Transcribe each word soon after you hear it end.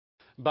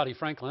Buddy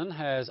Franklin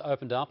has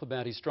opened up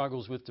about his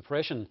struggles with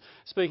depression.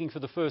 Speaking for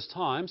the first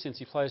time since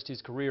he placed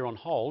his career on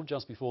hold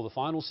just before the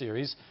final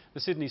series, the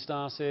Sydney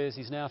star says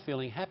he's now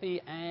feeling happy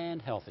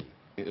and healthy.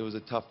 It was a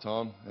tough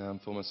time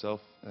for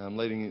myself.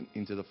 Leading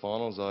into the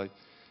finals, I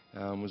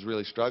was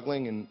really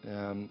struggling,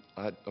 and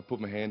I put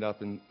my hand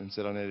up and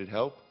said I needed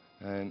help,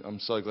 and I'm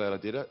so glad I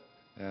did it.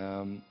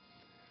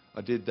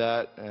 I did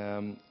that.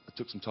 I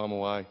took some time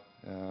away,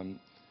 and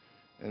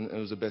it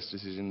was the best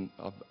decision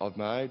I've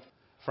made.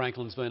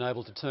 Franklin's been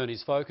able to turn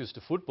his focus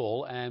to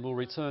football and will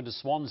return to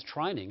Swans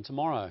training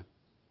tomorrow.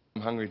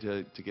 I'm hungry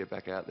to get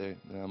back out there.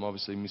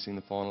 Obviously missing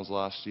the finals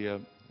last year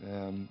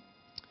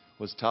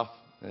was tough.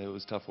 It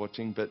was tough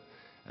watching, but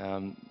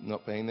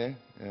not being there.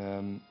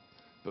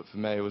 But for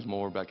me, it was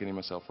more about getting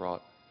myself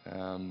right,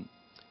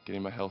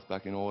 getting my health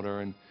back in order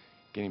and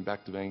getting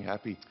back to being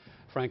happy.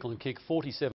 Franklin kicked 47